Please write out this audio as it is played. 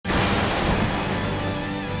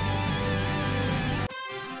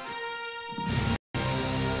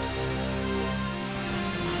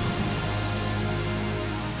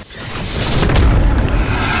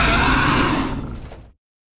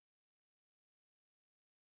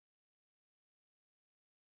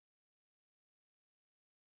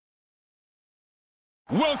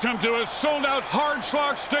Welcome to a sold-out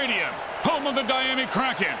hard-slog stadium, home of the Diami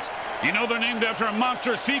Krakens. You know they're named after a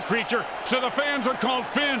monster sea creature, so the fans are called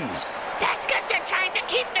Finns. That's because they're trying to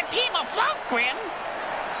keep the team afloat, Grim.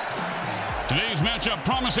 Today's matchup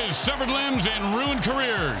promises severed limbs and ruined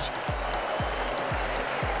careers.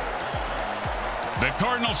 The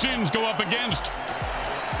Cardinal Sins go up against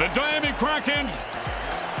the Diami Krakens.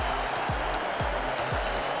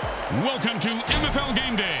 Welcome to MFL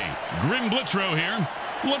Game Day. Grim Blitzrow here.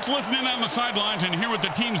 Let's listen in on the sidelines and hear what the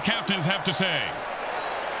team's captains have to say.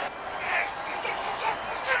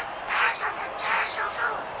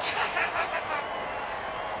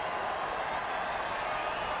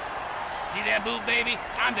 See that move, baby?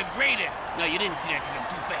 I'm the greatest. No, you didn't see that because I'm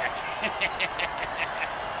too fast.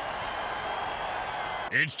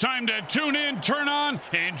 It's time to tune in, turn on,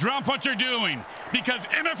 and drop what you're doing, because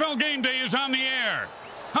MFL Game Day is on the air.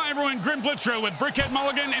 Hi, everyone. Grim Blitzrow with Brickhead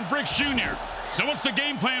Mulligan and Bricks Jr. So what's the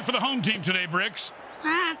game plan for the home team today, Bricks?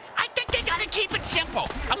 I think they gotta keep it simple.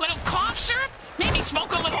 A little cough syrup, maybe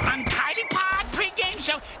smoke a little untidy pod pregame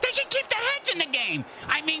so they can keep their heads in the game.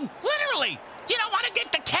 I mean, literally. You don't want to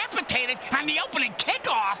get decapitated on the opening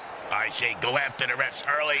kickoff. I say go after the refs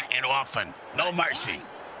early and often. No mercy.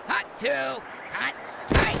 Hot two. Hot.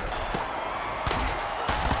 Hey.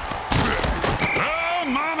 Oh,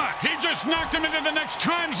 mama! He just knocked him into the next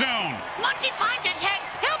time zone. Once he finds his head,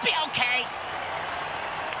 he'll be okay.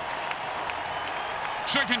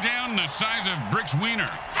 Second down, the size of Brick's wiener.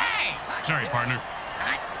 Hey. Sorry, partner.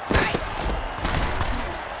 Hot. Hey.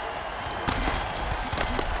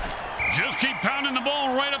 Just keep pounding the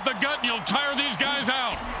ball right up the gut and you'll tire these guys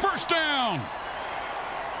out. First down.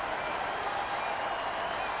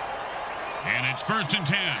 And it's 1st and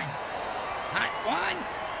 10. Hot one.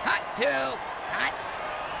 Hot two. Hot.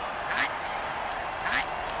 Hot. Hot.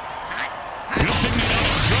 Hot. Good thing they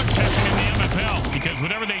don't have drug testing in the MFL, because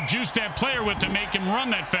whatever they juice that player with to make him run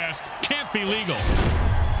that fast can't be legal.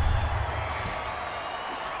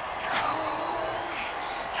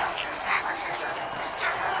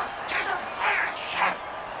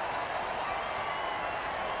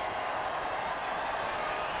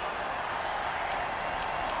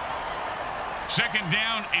 Second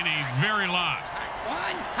down and a very lot. Hot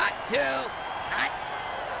one. Hot two. Hot.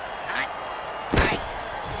 Hot. Hey.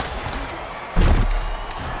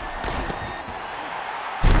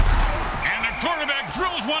 And the quarterback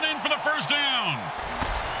drills one in for the first down.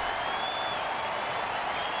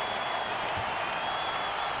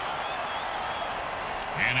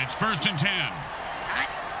 And it's 1st and 10. Hot.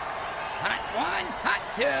 Hot one. Hot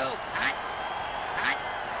two. Hot. Hot.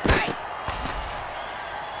 Hey.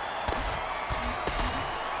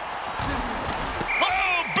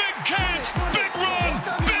 Oh, big catch, big run,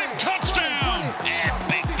 big touchdown. Yeah,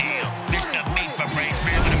 big deal. Mr. Meat for break.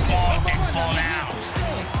 Ran with the ball, didn't fall down.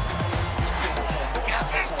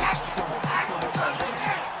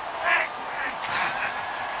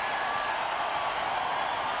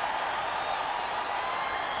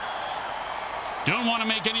 Don't want to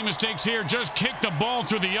make any mistakes here. Just kick the ball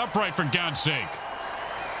through the upright, for God's sake.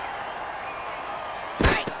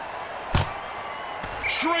 Hey.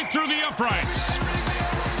 Straight through the uprights.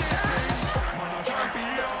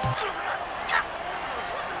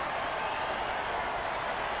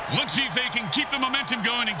 Let's see if they can keep the momentum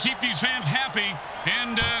going and keep these fans happy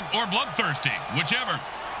and or bloodthirsty, whichever.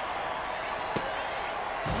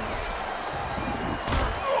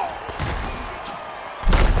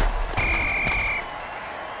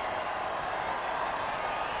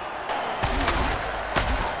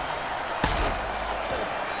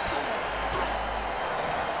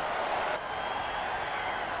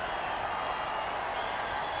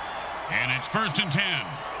 And it's 1st and 10.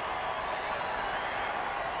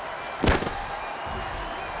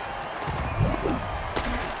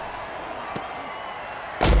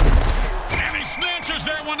 And he snatches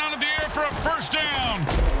that one out of the air for a first down.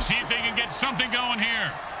 See if they can get something going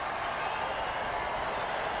here.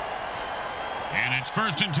 And it's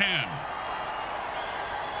 1st and 10.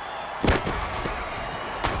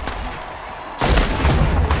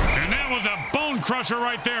 And that was a bone crusher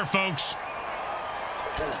right there, folks.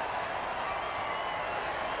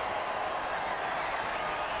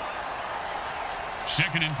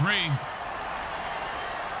 Second and 3.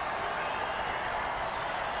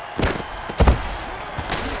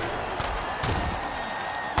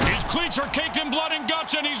 His cleats are caked in blood and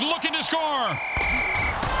guts, and he's looking to score.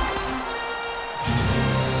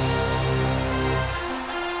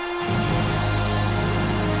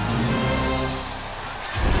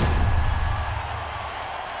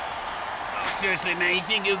 Seriously, man, you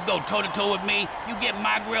think you can go toe-to-toe with me? You get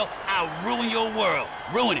my grill, I'll ruin your world.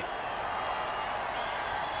 Ruin it.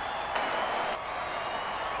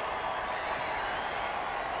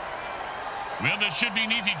 Well, this should be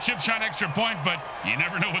an easy chip shot extra point, but you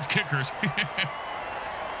never know with kickers.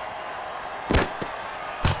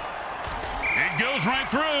 It goes right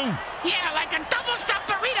through. Yeah, like a double-stuffed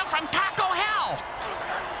burrito from Taco Hell.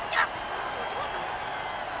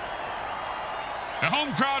 The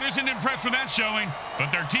home crowd isn't impressed with that showing,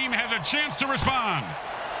 but their team has a chance to respond.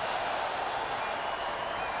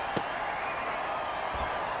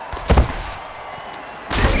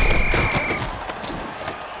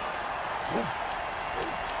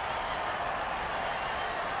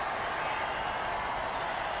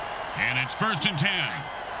 And it's 1st and 10.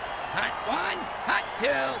 Hot 1, hot 2,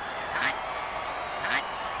 hot, hot.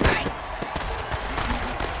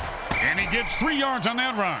 And he gets 3 yards on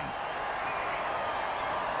that run.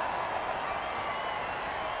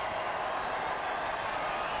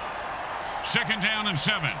 Second down and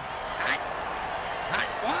 7. Hot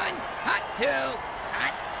 1, hot 2,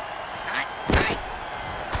 hot, hot.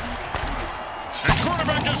 The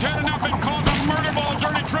quarterback has had enough and calls a murder ball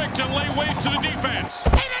dirty trick to lay waste to the defense.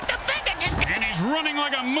 Hey, that defender just... And he's running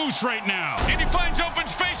like a moose right now. And he finds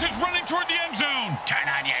open spaces running toward the end zone. Turn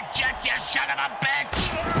on your jets, you son of a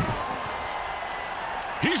bitch.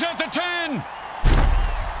 He's at the 10.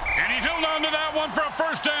 And he held on to that one for a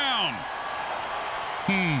 1st down.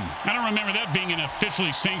 I don't remember that being an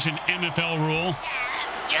officially sanctioned MFL rule.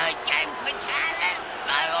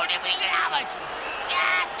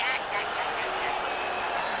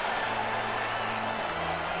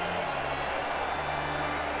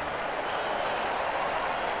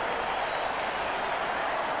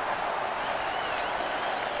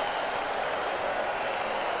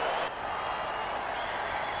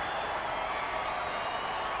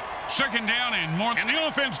 Second down and more. And the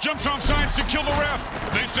offense jumps off sides to kill the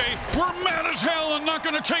ref. They say, we're mad as hell and not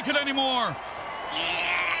going to take it anymore.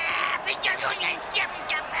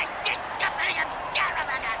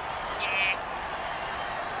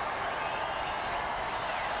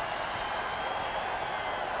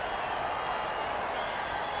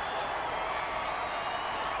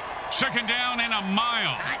 Second down and a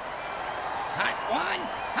mile. Hot 1,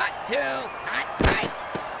 hot 2, hot, hot.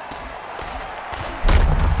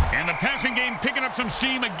 And the passing game picking up some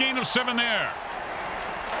steam, a gain of 7 there.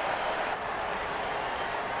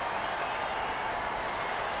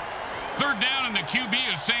 Third down, and the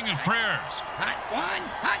QB is saying his prayers. Hot 1,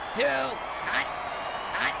 hot 2, hot,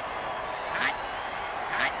 hot, hot,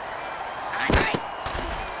 hot, hot, hot.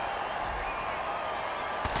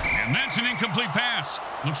 And that's an incomplete pass.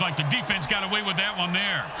 Looks like the defense got away with that one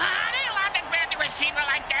there. They allowed to grab the receiver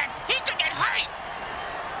like that. He could get hurt.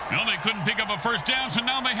 No, they couldn't pick up a 1st down, so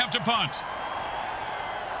now they have to punt.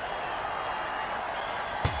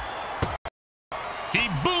 He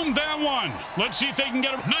boomed that one. Let's see if they can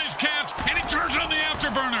get a nice catch, and he turns on the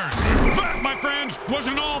afterburners. That, my friends, was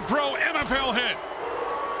an all-pro MFL hit.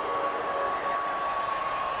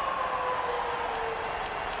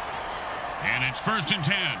 And it's 1st and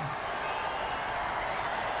 10.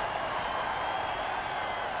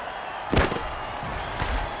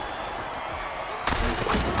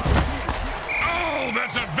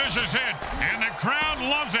 That's a vicious hit, and the crowd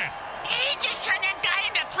loves it. He just turned that guy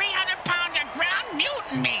into 300 pounds of ground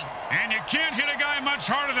mutant meat. And you can't hit a guy much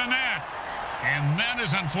harder than that. And that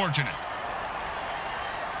is unfortunate.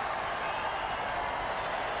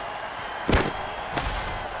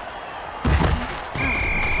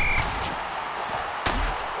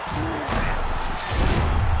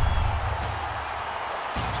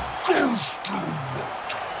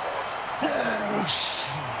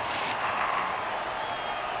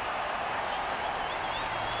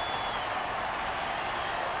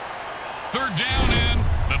 Third down, and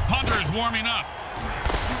the punter is warming up.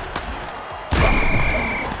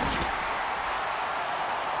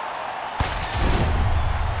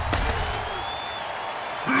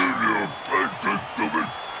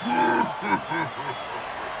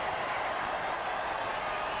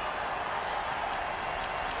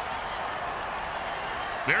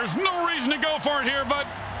 There's no reason to go for it here, but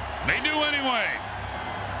they do anyway.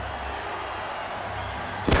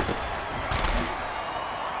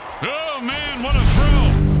 Oh, man, what a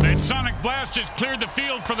throw. That sonic blast just cleared the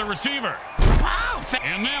field for the receiver. Wow.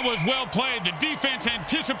 And that was well played. The defense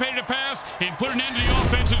anticipated a pass and put an end to the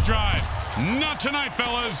offense's drive. Not tonight,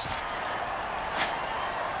 fellas.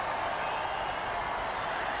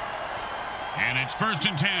 And it's 1st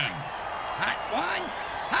and 10. Hot 1,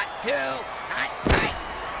 hot 2, hot, hot.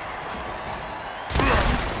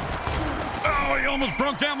 Oh, he almost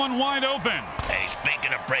broke that one wide open. Hey,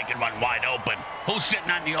 speaking of breaking one wide open, who's sitting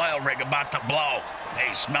on the oil rig about to blow?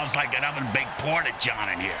 Hey, smells like an oven baked porta john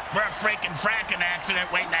in here. We're a freaking fracking accident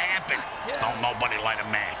waiting to happen. Don't nobody light a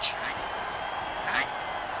match. Hot.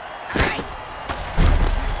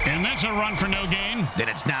 Hot. And that's a run for no gain. Then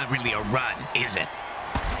it's not really a run, is it?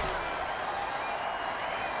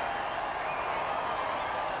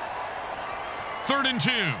 Third and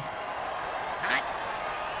 2. Hot.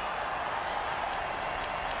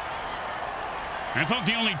 I thought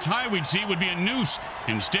the only tie we'd see would be a noose.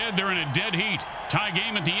 Instead, they're in a dead heat. Tie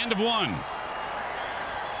game at the end of 1.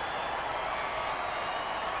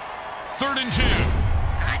 Third and 2.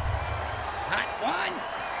 Hot. Hot 1.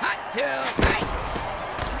 Hot 2. Hot.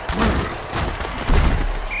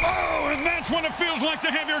 Oh, and that's when it feels like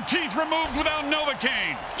to have your teeth removed without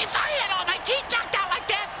Novocaine. If I had all my teeth knocked out like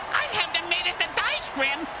that, I'd have them made into dice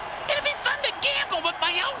grim. It'd be fun to gamble with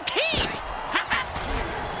my own teeth.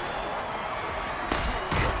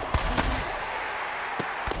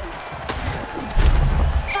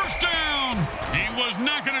 First down. He was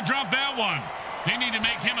not going to drop that one. They need to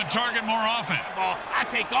make him a target more often. Ball, I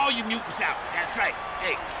take all you mutants out. That's right.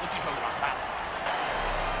 Hey, what you talking about, pal?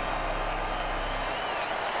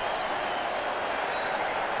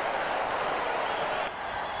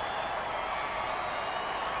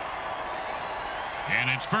 And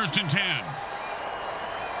it's first and 10.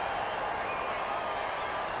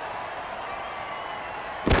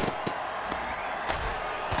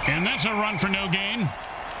 And that's a run for no gain.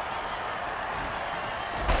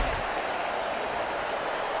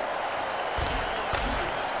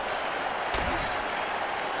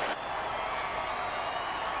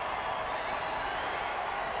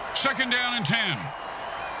 Second down and 10.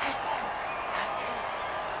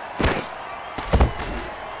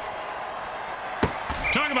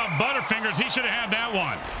 Talk about Butterfingers, he should have had that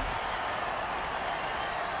one.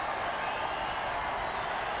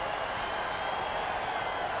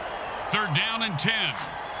 Third down and 10.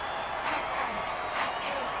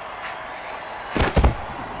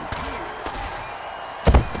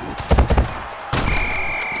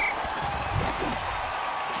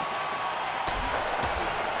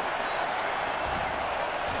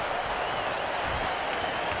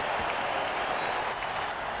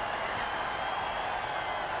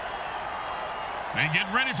 They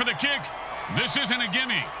get ready for the kick. This isn't a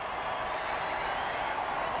gimme.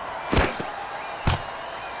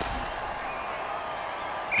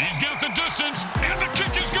 He's got the distance, and the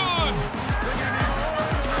kick is good.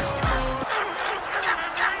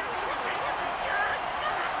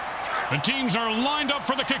 The teams are lined up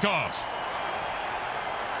for the kickoff.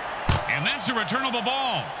 And that's a returnable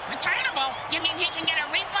ball. Returnable? You mean he can get a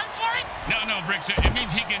refund for it? No, Bricks. It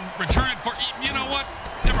means he can return it for... You know what?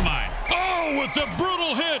 Never mind. Oh, with the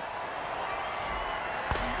brutal hit.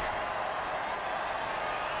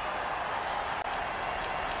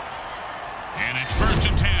 And it's first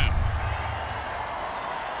and 10.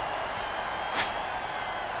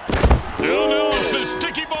 No, it's the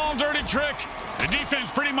sticky ball dirty trick. The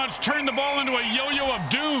defense pretty much turned the ball into a yo-yo of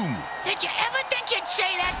doom. Did you ever think you'd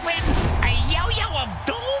say that, Grim? A yo-yo of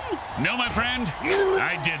doom? No, my friend,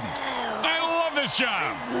 I didn't. I love this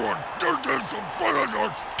job.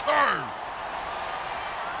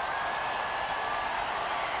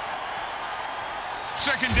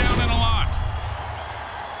 Second down and a lot.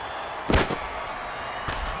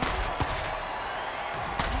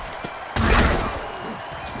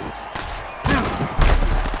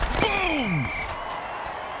 Boom!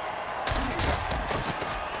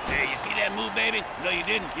 Hey, you see that move, baby? No, you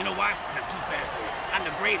didn't. You know why? I'm too fast for you. I'm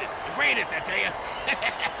the greatest. The greatest, I tell you.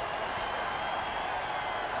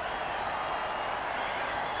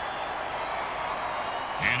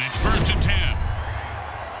 And it's first and 10.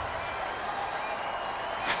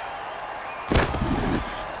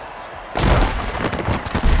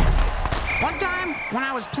 One time, when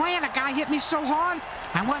I was playing, a guy hit me so hard,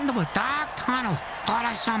 I went into a dark tunnel. Thought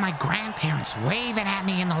I saw my grandparents waving at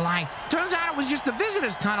me in the light. Turns out it was just the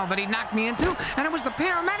visitor's tunnel that he knocked me into, and it was the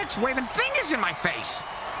paramedics waving fingers in my face.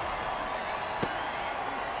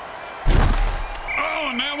 Oh,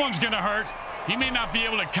 and that one's gonna hurt. He may not be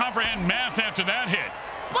able to comprehend math after that hit.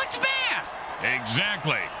 What's math?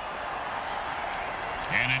 Exactly.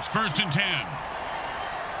 And it's first and 10.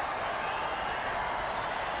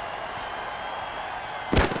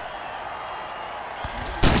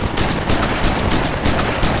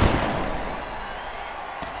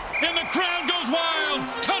 And the crowd goes wild.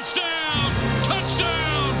 Touchdown!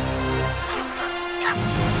 Touchdown!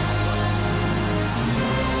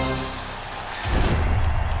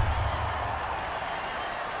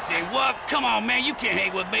 Say what? Come on, man. You can't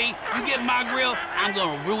hang with me. You get my grill, I'm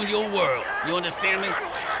gonna ruin your world. You understand me?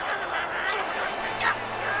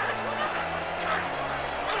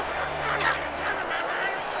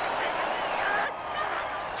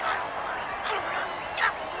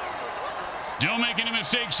 Don't make any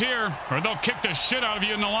mistakes here, or they'll kick the shit out of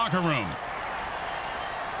you in the locker room.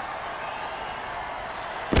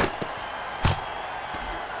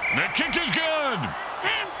 The kick is good.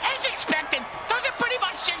 As expected, those are pretty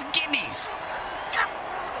much just gimmies.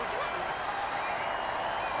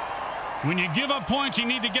 When you give up points, you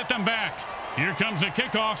need to get them back. Here comes the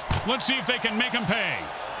kickoff. Let's see if they can make them pay.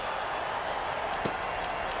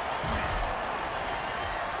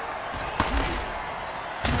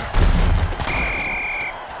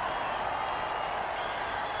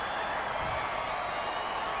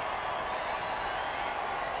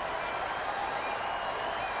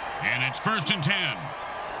 And it's 1st and 10.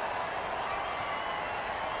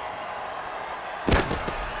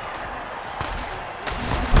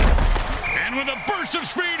 And with a burst of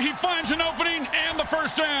speed, he finds an opening and the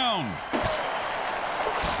first down.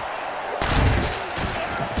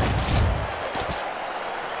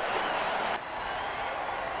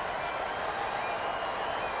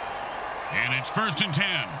 And it's 1st and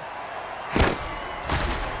 10.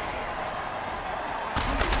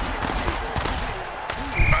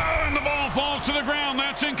 And the ball falls to the ground.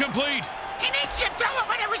 That's incomplete. He needs to throw it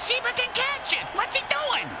when a receiver can catch it. What's he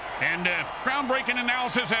doing? And groundbreaking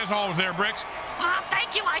analysis as always there, Bricks. Oh,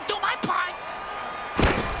 thank you. I do my part.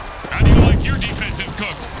 How do you like your defense is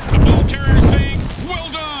cooked? The ball carrier saying, well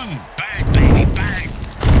done. Bang, baby, bang.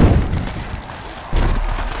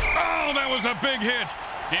 Oh, that was a big hit.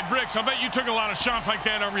 Hey, Bricks, I bet you took a lot of shots like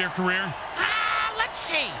that over your career. Let's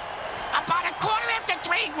see. About a quarter after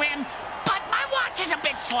 3, Grim, but my watch is a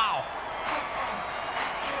bit slow.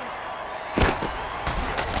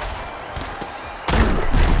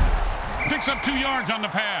 Picks up 2 yards on the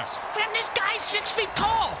pass. Grim, this guy's 6 feet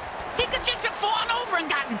tall. He could just have fallen over and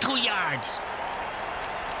gotten 2 yards.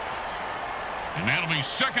 And that'll be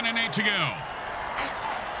 2nd and 8 to go.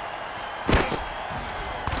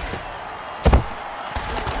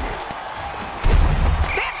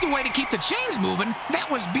 That's the way to keep the chains moving. That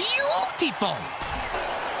was beautiful.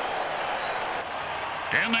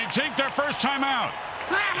 And they take their first time out.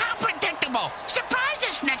 How predictable. Surprise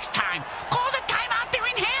us next time. Call the timeout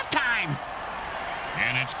during halftime.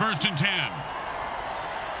 And it's 1st and 10.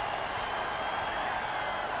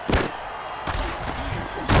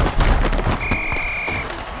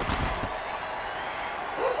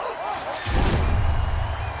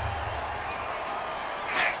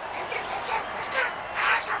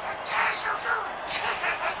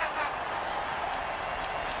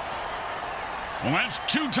 Well, that's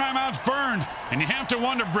 2 timeouts burned, and you have to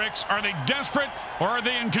wonder, Bricks, are they desperate or are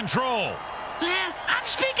they in control? I'm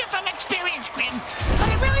speaking from experience, Grim, but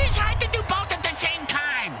it really is hard to do both at the same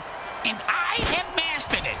time. And I have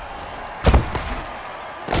mastered it.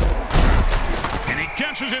 And he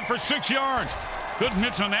catches it for 6 yards. Good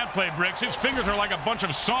mitts on that play, Bricks. His fingers are like a bunch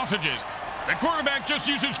of sausages. The quarterback just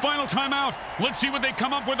used his final timeout. Let's see what they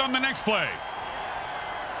come up with on the next play.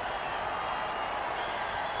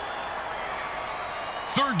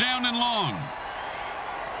 3rd down and long.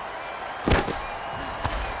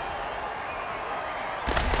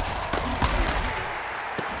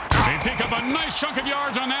 They pick up a nice chunk of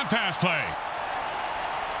yards on that pass play.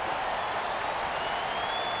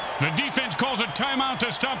 The defense calls a timeout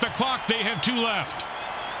to stop the clock. They have 2 left.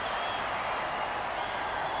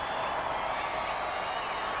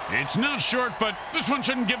 It's not short, but this one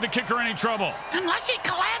shouldn't give the kicker any trouble. Unless he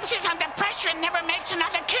collapses under pressure and never makes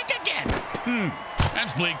another kick again.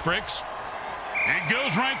 That's bleak, Bricks. It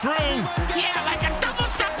goes right through. Yeah, like a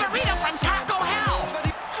double-stuffed burrito from Taco Hell.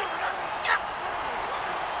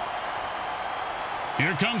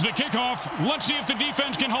 Here comes the kickoff. Let's see if the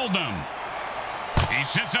defense can hold them. He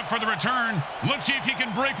sets up for the return. Let's see if he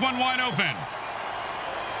can break one wide open.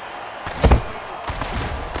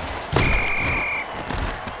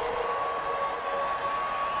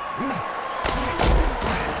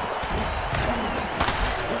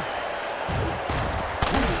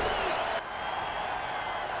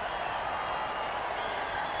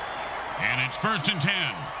 And it's 1st and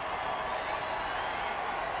 10.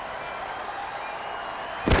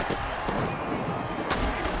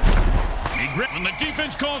 When the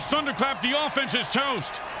defense calls thunderclap, the offense is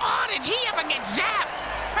toast. Oh, did he ever get zapped?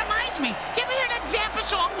 Reminds me, you ever hear that Zappa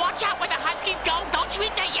song, Watch Out Where the Huskies Go? Don't you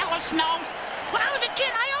eat that yellow snow? When I was a kid,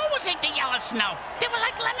 I always ate the yellow snow. They were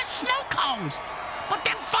like lemon snow cones. But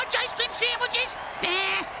them fudge ice cream sandwiches,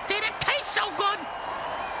 they didn't taste so good.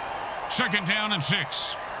 2nd down and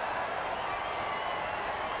 6.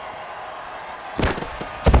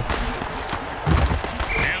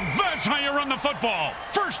 And that's how you run the football.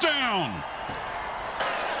 1st down.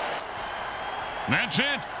 That's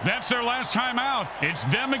it. That's their last time out. It's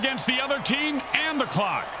them against the other team and the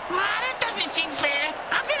clock. That doesn't seem fair.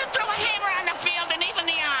 I'm going to throw a hammer on the field and even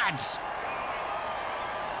the odds.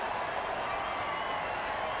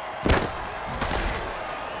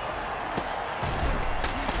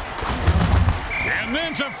 And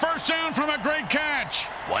then it's a first down from a great catch.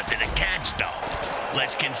 Was it a catch, though?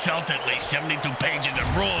 Let's consult at least 72 pages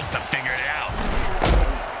of rules to figure it out.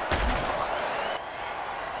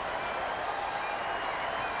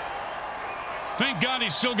 Thank God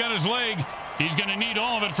he's still got his leg. He's going to need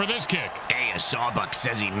all of it for this kick. Hey, a sawbuck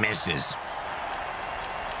says he misses.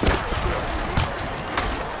 The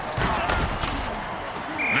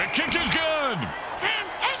kick is good.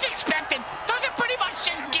 As expected, those are pretty much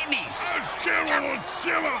just gimmies.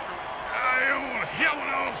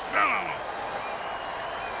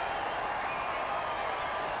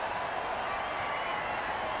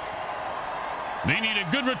 They need a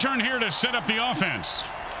good return here to set up the offense.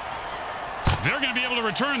 They're going to be able to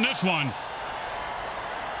return this one.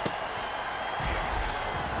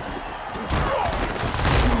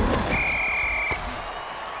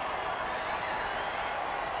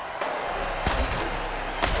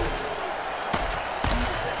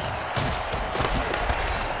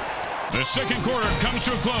 The second quarter comes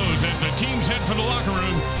to a close as the teams head for the locker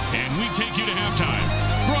room, and we take you to halftime.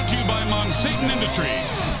 Brought to you by Monsatan Industries.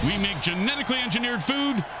 We make genetically engineered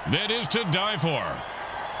food that is to die for.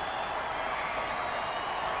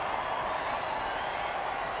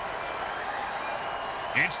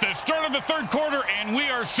 It's the start of the third quarter, and we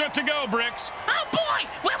are set to go, Bricks. Oh, boy!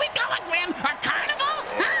 Where we going, Grim? A carnival?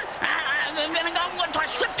 They're gonna go to a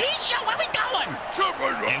striptease show? Where we going?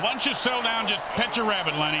 Hey, why don't you settle down? Just pet your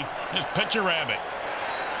rabbit, Lenny. Just pet your rabbit.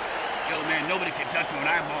 Yo, man, nobody can touch me when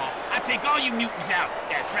I ball. I take all you mutants out.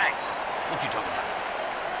 That's right. What you talking about?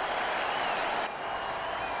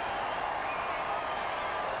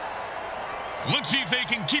 Let's see if they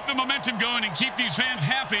can keep the momentum going and keep these fans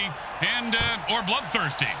happy and or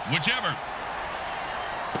bloodthirsty, whichever.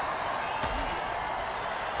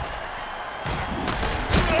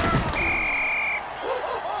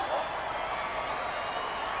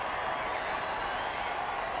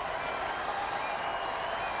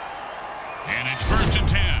 And it's 1st and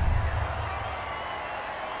 10.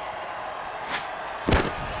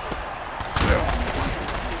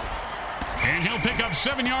 And he'll pick up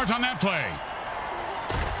 7 yards on that play.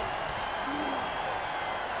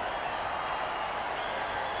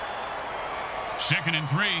 Second and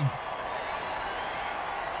 3.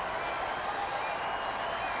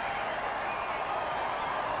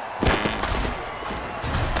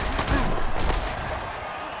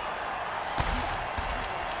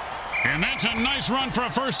 And that's a nice run for a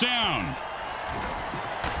first down.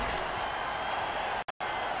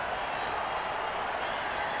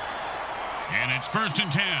 And it's 1st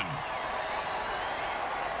and 10.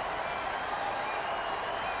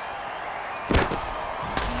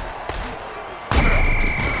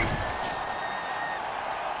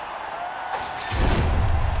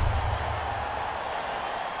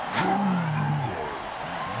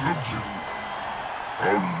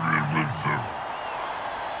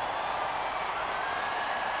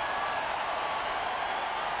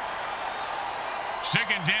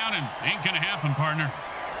 Second down and ain't gonna happen, partner.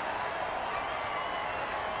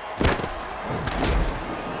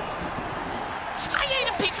 I ate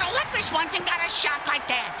a piece of licorice once and got a shock like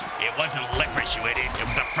that. It wasn't licorice, you idiot. It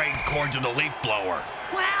was the frayed cords of the leaf blower.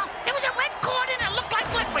 Well, it was a red cord and it looked like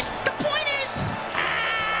licorice. The point is,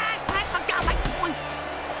 I forgot my point.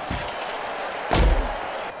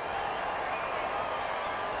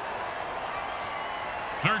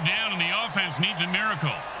 Third down and the offense needs a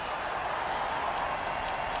miracle.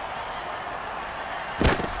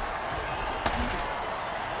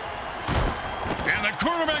 And the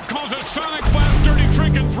quarterback calls a sonic blast, dirty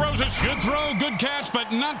trick, and throws it. Good throw, good catch,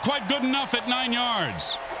 but not quite good enough at 9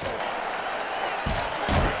 yards.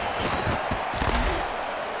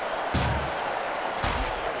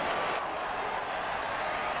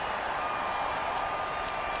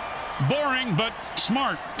 Boring, but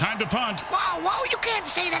smart. Time to punt. Whoa, you can't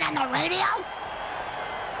say that on the radio.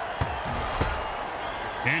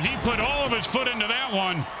 And he put all of his foot into that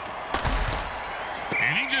one.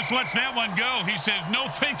 And he just lets that one go. He says, no,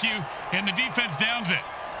 thank you, and the defense downs it.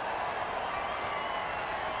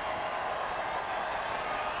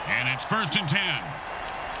 And it's 1st and 10.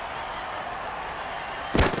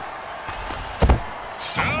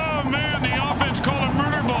 Oh, man, the offense called a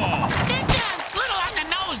murder ball. That's a little on the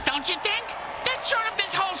nose, don't you think? That's sort of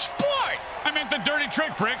this whole sport. I meant the dirty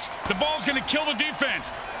trick, Bricks. The ball's going to kill the defense.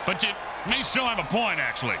 But you may still have a point,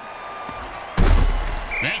 actually.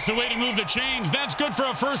 That's the way to move the chains. That's good for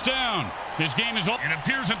a first down. This game is all. It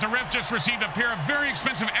appears that the ref just received a pair of very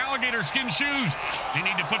expensive alligator skin shoes. They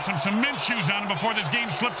need to put some cement shoes on before this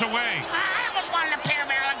game slips away. I almost wanted a pair of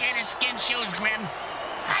alligator skin shoes, Grim.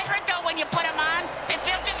 I heard, though, when you put them on, they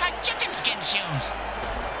feel just like chicken skin shoes.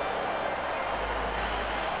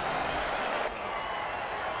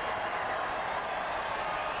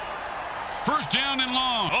 First down and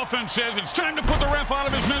long. Offense says it's time to put the ref out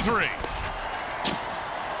of his misery.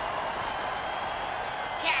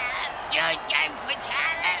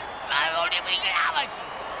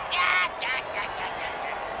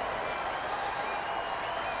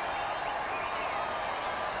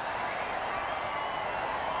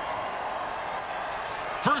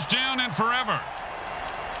 First down and forever.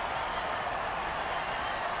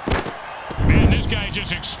 Man, this guy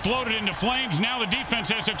just exploded into flames. Now the defense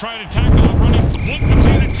has to try to tackle him running. 1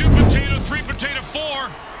 potato, 2 potato, 3 potato, 4.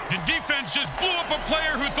 The defense just blew up a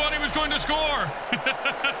player who thought he was going to score.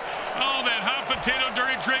 Oh, that hot potato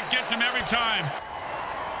dirty trick gets him every time.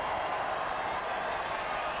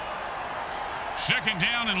 Second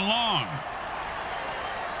down and long.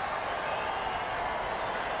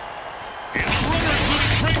 And the runner is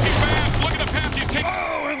moving crazy fast. Look at the path he's taking.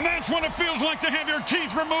 Oh, and that's what it feels like to have your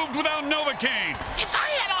teeth removed without Novocaine. If I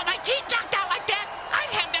had all my teeth knocked out like that,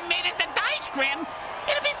 I'd have them made into dice, Grim.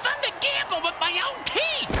 It'd be fun to gamble with my own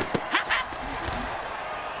teeth.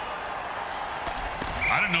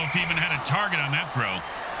 I don't know if he even had a target on that throw.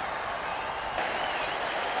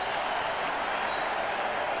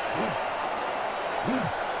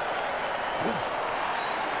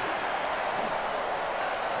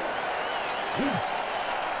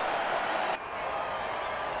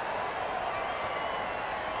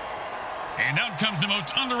 And out comes the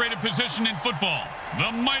most underrated position in football,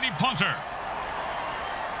 the mighty punter.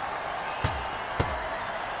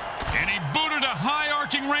 And he booted a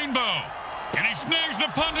high-arcing rainbow. And he snags the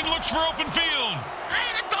punt and looks for open field. I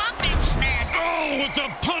had a dog named Snag. Oh, it's a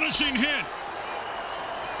punishing hit.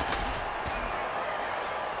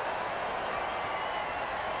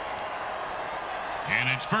 And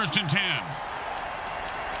it's first and 10.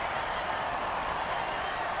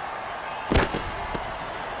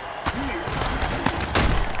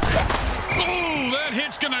 Oh, that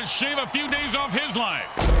hit's going to shave a few days off his life.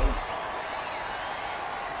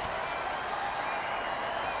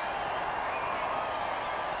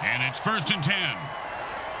 And it's first and 10.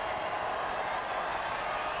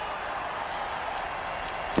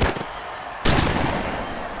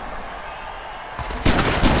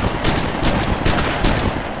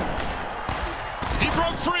 He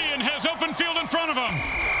broke free and has open field in front of him.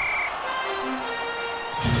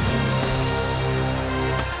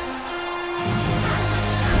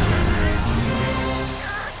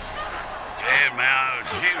 Hey, man,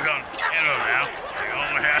 he's going to get him now.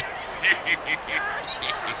 Over here.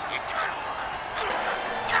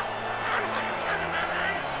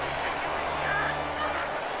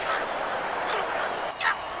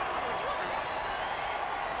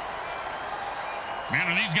 Man,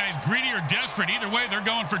 are these guys greedy or desperate? Either way, they're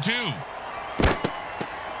going for 2.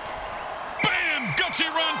 Bam! Gutsy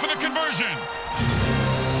run for the conversion.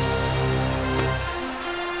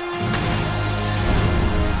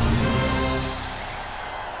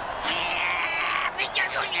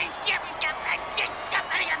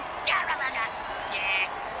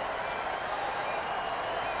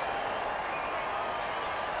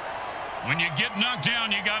 When you get knocked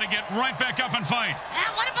down, you got to get right back up and fight.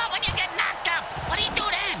 What about when you get knocked up? What do you do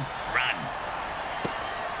then? Run.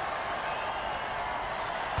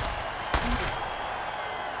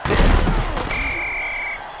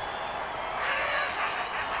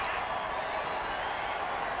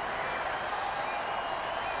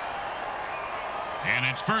 And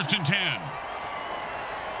it's first and 10.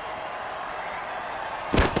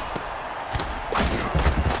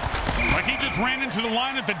 Like he just ran into the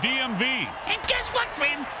line at the DMV. And guess what,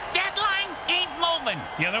 Grim? That line ain't moving.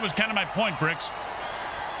 Yeah, that was kind of my point, Bricks.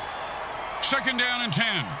 Second down and 10.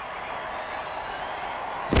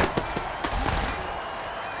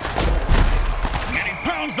 And he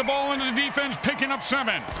pounds the ball into the defense, picking up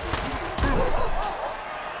 7.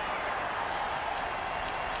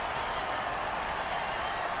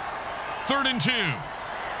 Third and 2.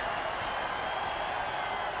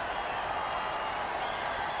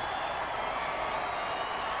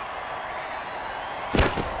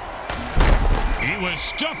 He was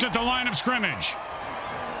stuffed at the line of scrimmage.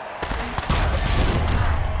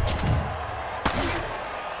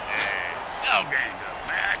 Okay, good,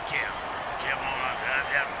 man. Kill him on.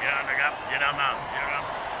 Get him out.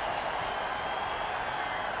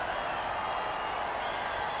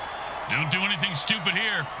 Don't do anything stupid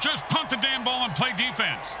here. Just punt the damn ball and play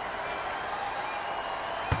defense.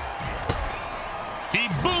 He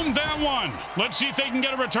boomed that one. Let's see if they can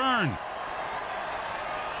get a return.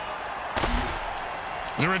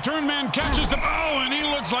 The return man catches the ball, and he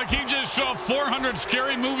looks like he just saw 400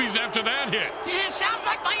 scary movies after that hit. Yeah, sounds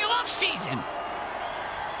like my off season.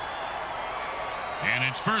 And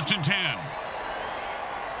it's 1st and 10.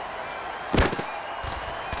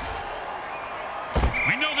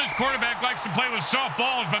 We know this quarterback likes to play with soft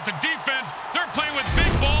balls, but the defense, they're playing with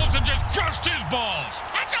big balls and just crushed his balls.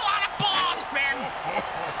 That's a lot of balls, Grim.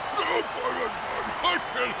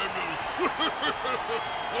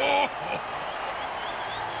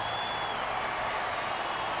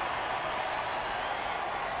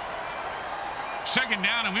 Second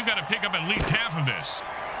down, and we've got to pick up at least half of this.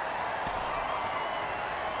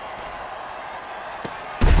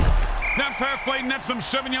 That pass play nets them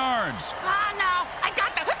 7 yards. Oh, no. I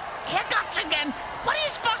got the hiccups again. What are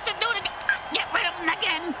you supposed to do to get rid of them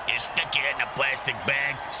again? You stick your head in a plastic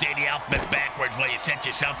bag, say the alphabet backwards while you set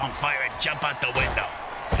yourself on fire and jump out the window.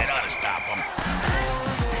 That ought to stop them.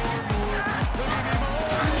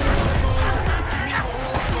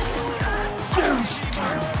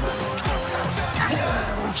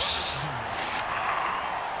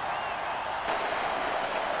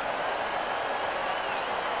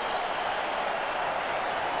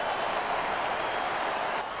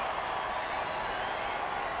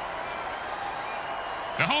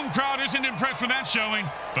 The home crowd isn't impressed with that showing,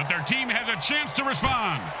 but their team has a chance to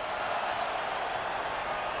respond.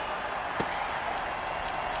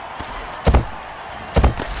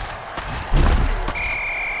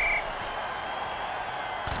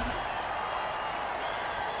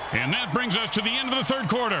 And that brings us to the end of the third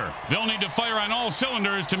quarter. They'll need to fire on all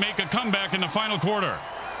cylinders to make a comeback in the final quarter.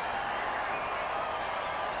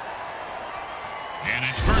 And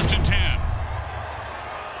it's 1st and 10.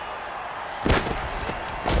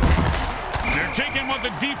 They're taking what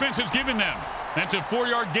the defense has given them. That's a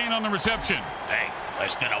 4-yard gain on the reception. Hey,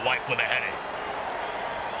 less than a wife with a headache.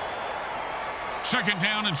 2nd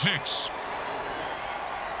down and 6.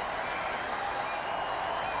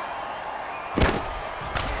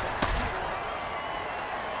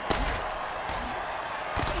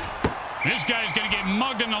 This guy's going to get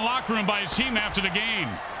mugged in the locker room by his team after the game.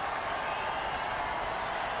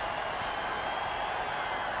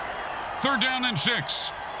 3rd down and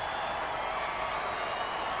 6.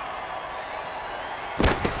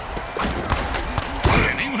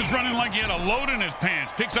 And he was running like he had a load in his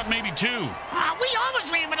pants. Picks up maybe 2. We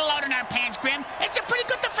always ran with a load in our pants, Grim. It's a pretty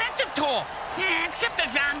good defensive tool. Yeah, except the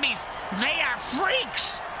zombies. They are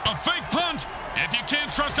freaks. A fake punt. If you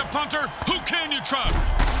can't trust a punter, who can you trust?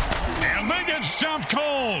 And they get stomped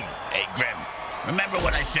cold. Hey, Grim, remember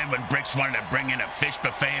what I said when Bricks wanted to bring in a fish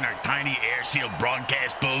buffet in our tiny air-sealed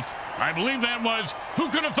broadcast booth? I believe that was, who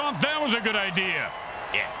could have thought that was a good idea?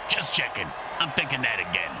 Yeah, just checking. I'm thinking that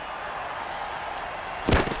again.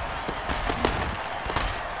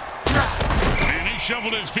 And he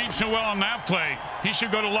shoveled his feet so well on that play. He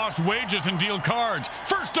should go to lost wages and deal cards.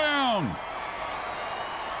 1st down.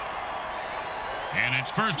 And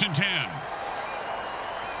it's 1st and 10.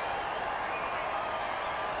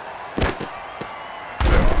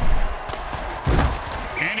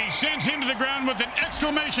 And he sends him to the ground with an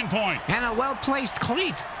exclamation point. And a well-placed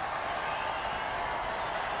cleat.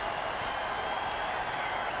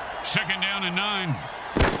 2nd down and 9.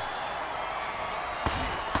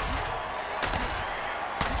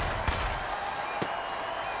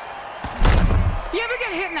 You ever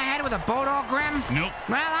get hit in the head with a boat-all, Grim? Nope.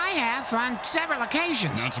 Well, I have on several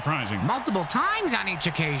occasions. Not surprising. Multiple times on each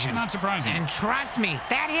occasion. Not surprising. And trust me,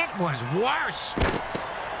 that hit was worse.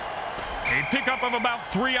 A pickup of about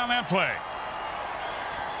 3 on that play.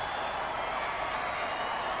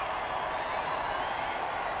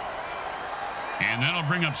 And that'll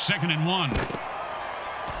bring up 2nd and 1.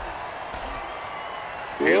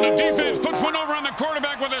 And the defense puts one over on the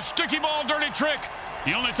quarterback with a sticky ball dirty trick.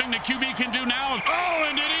 The only thing the QB can do now is... Oh,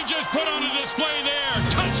 and did he just put on a display there?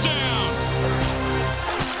 Touchdown!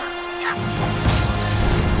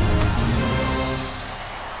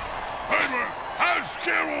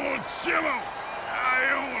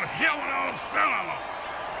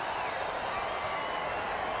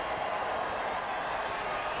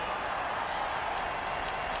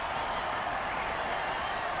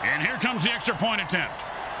 And here comes the extra point attempt.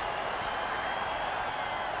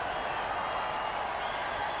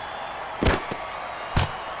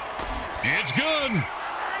 It's good.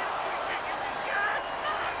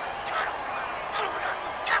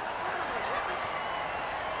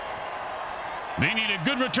 They need a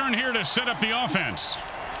good return here to set up the offense.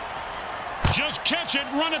 Just catch it,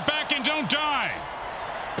 run it back, and don't die.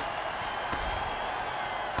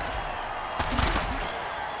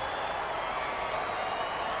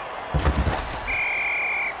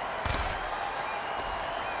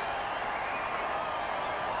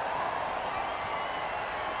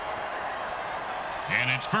 And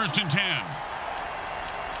it's 1st and 10.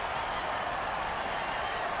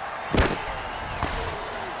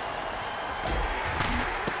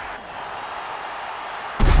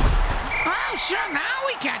 Oh, sure, now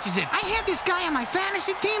he catches it. I had this guy on my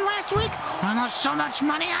fantasy team last week. I lost so much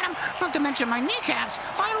money on him, not to mention my kneecaps.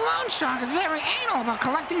 My loan shark is very anal about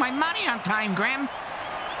collecting my money on time, Grim.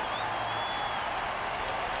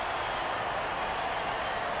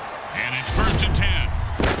 And it's 1st and 10.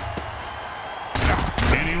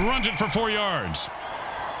 And he runs it for 4 yards.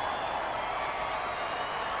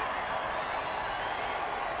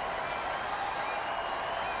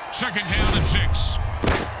 Second down and 6.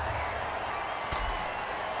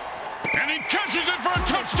 And he catches it for a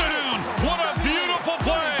touchdown. What a beautiful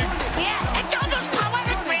play. Yeah, it's almost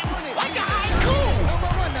poetic, Grim. Like a haiku.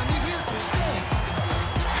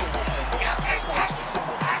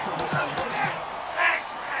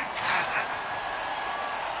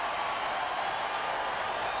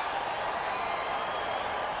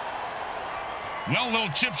 Well, little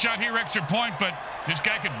chip shot here, extra point, but this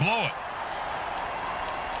guy could blow it.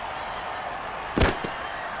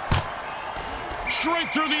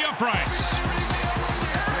 Straight through the uprights.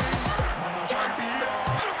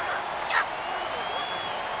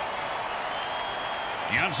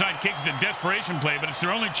 The onside kick's the desperation play, but it's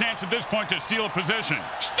their only chance at this point to steal a possession.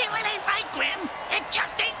 Still, it ain't right, Grim. It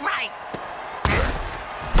just ain't right.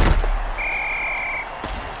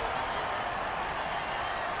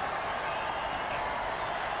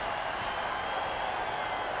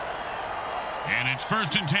 And it's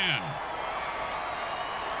 1st and 10.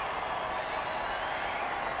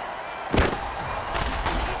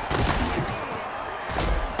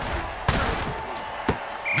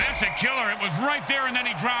 That's a killer. It was right there, and then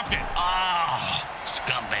he dropped it. Oh,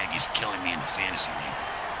 scumbag is killing me in the fantasy league.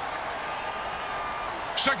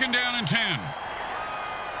 2nd down and 10.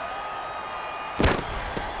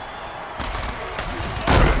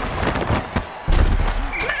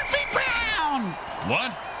 Murphy Brown!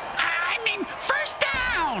 What? I mean, 1st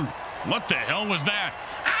down! What the hell was that?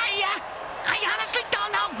 I honestly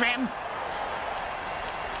don't know, Grim.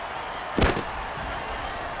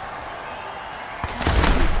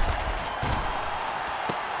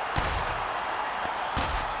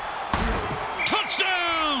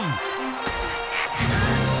 Touchdown!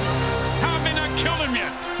 How have they not killed him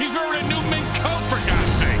yet? He's wearing a new mink coat, for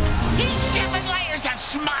God's sake. He's 7 layers of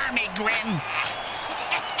smarmy, Grim.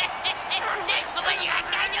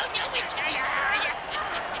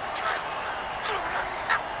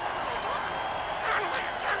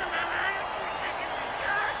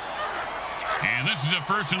 And this is a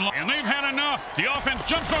 1st and long. And they've had enough. The offense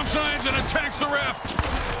jumps on sides and attacks the ref.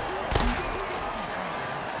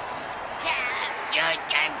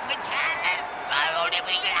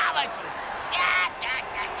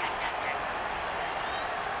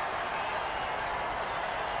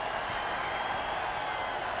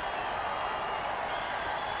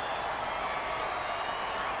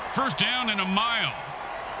 First down and a mile.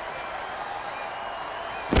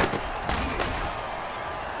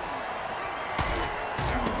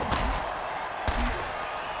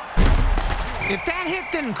 If that hit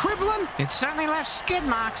didn't cripple him, it certainly left skid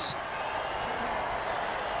marks.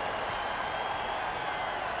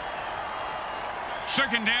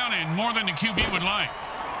 Second down and more than the QB would like.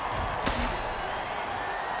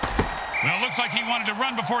 Well, it looks like he wanted to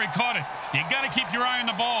run before he caught it. You got to keep your eye on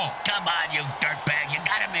the ball. Come on, you dirtbag. You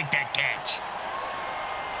got to make that catch.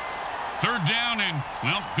 3rd down and,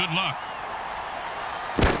 well, good luck.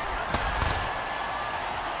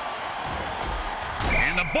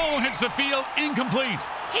 And the ball hits the field incomplete.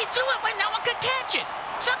 He threw it when no one could catch it.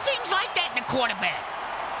 Some teams like that in a quarterback.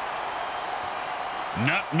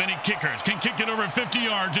 Not many kickers can kick it over 50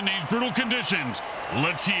 yards in these brutal conditions.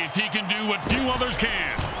 Let's see if he can do what few others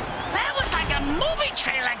can. That was like a movie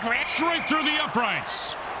trailer, Grim. Straight through the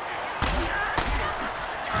uprights.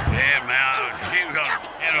 Yeah, man. Here we go.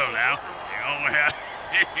 Hello now.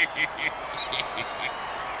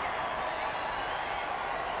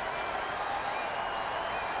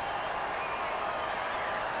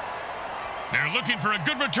 They're looking for a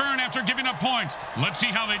good return after giving up points. Let's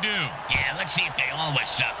see how they do. Yeah, let's see if they always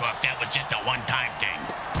suck or if that was just a one-time thing.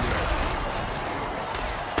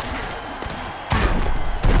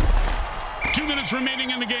 2 minutes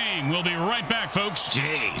remaining in the game. We'll be right back, folks.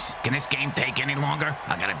 Jeez, can this game take any longer?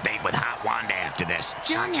 I got a date with Hot Wanda after this.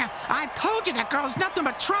 Junior, I told you that girl's nothing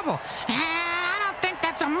but trouble. And I don't think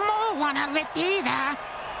that's a mole on her lip either.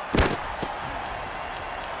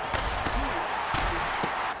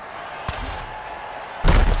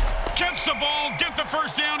 Catch the ball, get the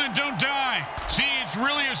first down, and don't die. See, it's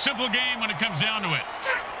really a simple game when it comes down to it.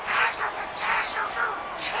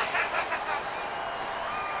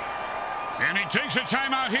 And he takes a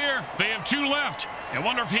timeout here. They have 2 left. I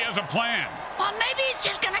wonder if he has a plan. Well, maybe he's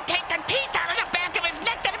just gonna take the teeth out of the back of his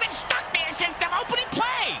neck that have been stuck there since the opening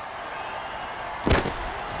play.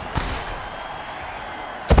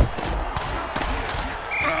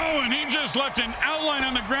 Oh, and he just left an outline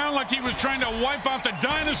on the ground like he was trying to wipe out the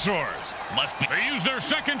dinosaurs. Must be. They used their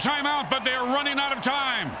second timeout, but they are running out of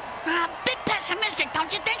time. A bit pessimistic,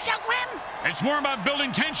 don't you think so, Grim? It's more about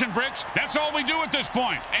building tension, Bricks. That's all we do at this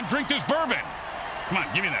point. And drink this bourbon. Come on,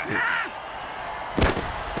 give me that.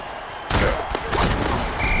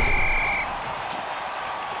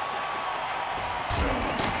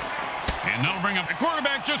 And that'll bring up the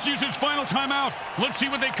quarterback. Just used his final timeout. Let's see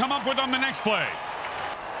what they come up with on the next play.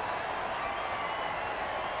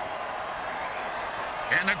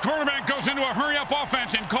 And the quarterback goes into a hurry-up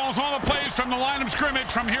offense and calls all the plays from the line of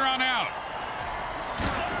scrimmage from here on out.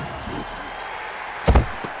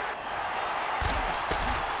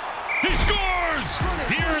 He scores!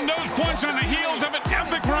 He earned those points on the heels of an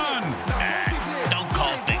epic run. Don't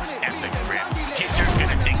call things epic, Grim. Kids aren't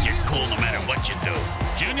gonna think you're cool no matter what you do.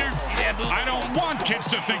 Junior, Yeah, boo. I don't want kids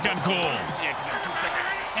to think I'm cool. Yeah, 'cause I'm too fast.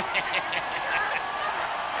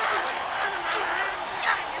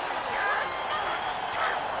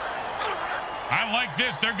 I like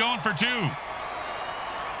this. They're going for 2.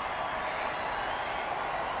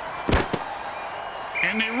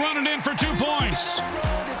 And they run it in for 2 points.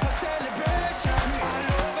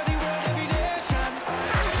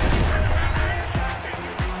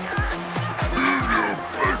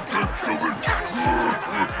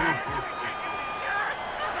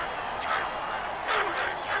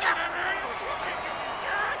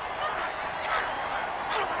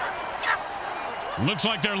 Looks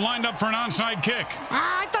like they're lined up for an onside kick.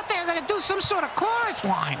 I thought they were going to do some sort of chorus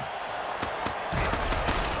line.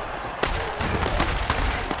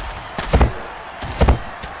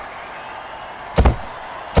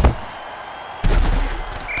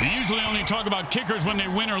 They usually only talk about kickers when they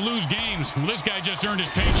win or lose games. Well, this guy just earned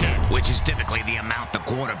his paycheck. Which is typically the amount the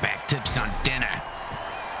quarterback tips on dinner.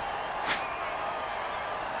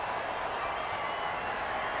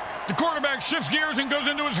 The quarterback shifts gears and goes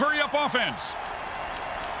into his hurry-up offense.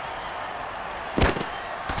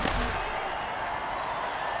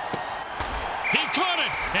 He caught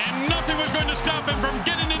it, and nothing was going to stop him from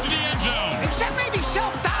getting into the end zone. Except maybe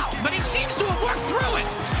self-doubt, but he seems to have worked through it.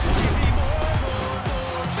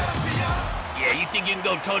 Yeah, you think you can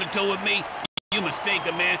go toe-to-toe with me? You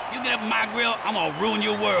mistaken, man. You get up my grill, I'm gonna ruin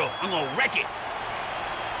your world. I'm gonna wreck it.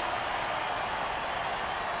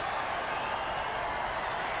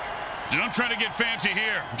 Don't try to get fancy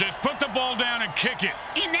here. Just put the ball down and kick it.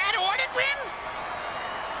 In that order, Grim?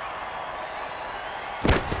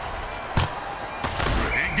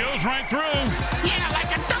 It goes right through. Yeah,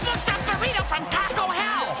 like a double-stuffed burrito from Taco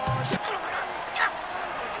Hell.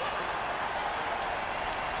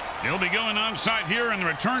 He'll be going onside here, and the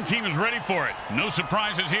return team is ready for it. No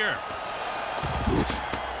surprises here.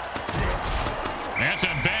 That's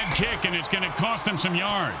a bad kick, and it's going to cost them some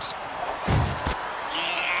yards.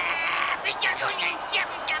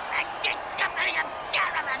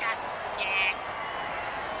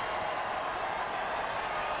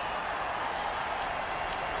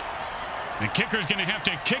 The kicker's going to have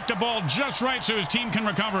to kick the ball just right so his team can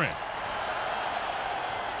recover it.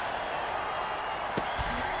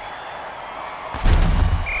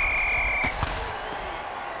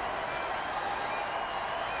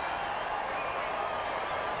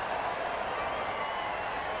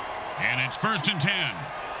 And it's 1st and 10.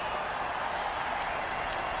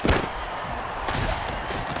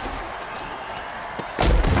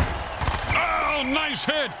 Oh, nice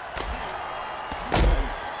hit.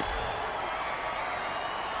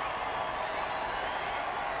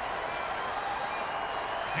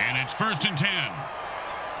 And it's 1st and 10.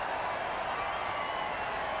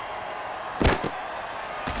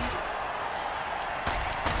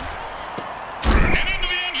 And into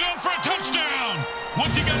the end zone for a touchdown.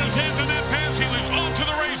 Once he got his hands on that pass, he was off to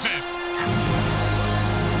the races.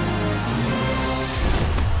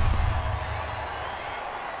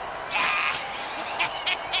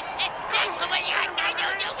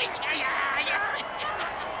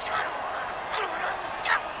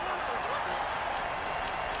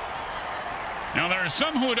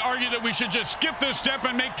 some who would argue that we should just skip this step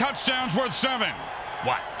and make touchdowns worth 7.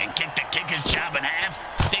 What, and kick the kicker's job in half?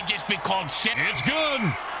 They'd just be called sit. It's good.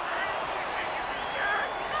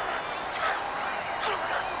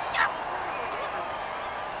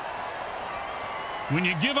 When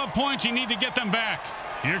you give up points, you need to get them back.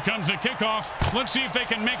 Here comes the kickoff. Let's see if they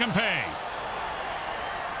can make them pay.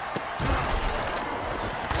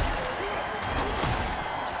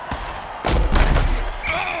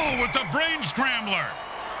 Oh, with the brain scrambler.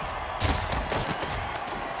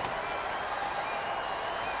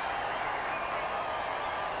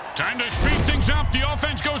 Time to speed things up. The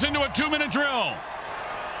offense goes into a 2-minute drill.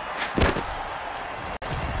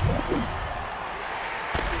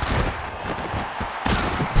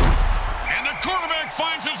 And the quarterback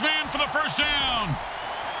finds his man for the first down.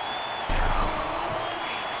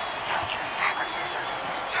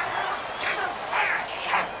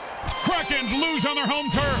 Krakens lose on their home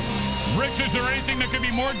turf. Rich, is there anything that could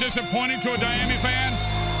be more disappointing to a Diami fan?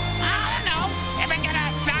 I don't know. Ever get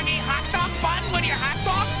a soggy hot dog bun with your hot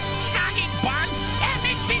dog? Soggy bun? That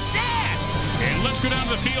makes me sad. And let's go down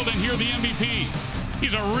to the field and hear the MVP.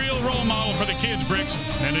 He's a real role model for the kids, Bricks.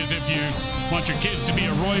 That is, if you want your kids to be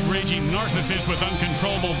a roid-raging narcissist with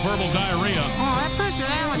uncontrollable verbal diarrhea. Oh, that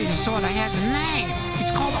personality disorder has a name.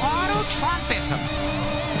 It's called auto-Trumpism.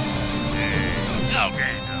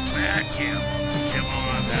 Okay, man, Kim. Come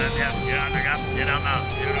on, get on up.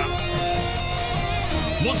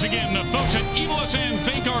 Once again, the folks at Evil SN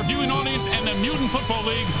thank our viewing audience and the Mutant Football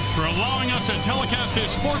League for allowing us to telecast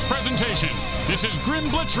this sports presentation. This is Grim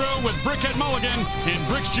Blitzrow with Brickhead Mulligan and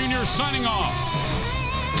Bricks Jr. signing off.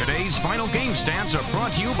 Today's final game stats are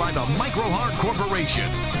brought to you by the Micro Heart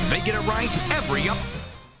Corporation. They get it right every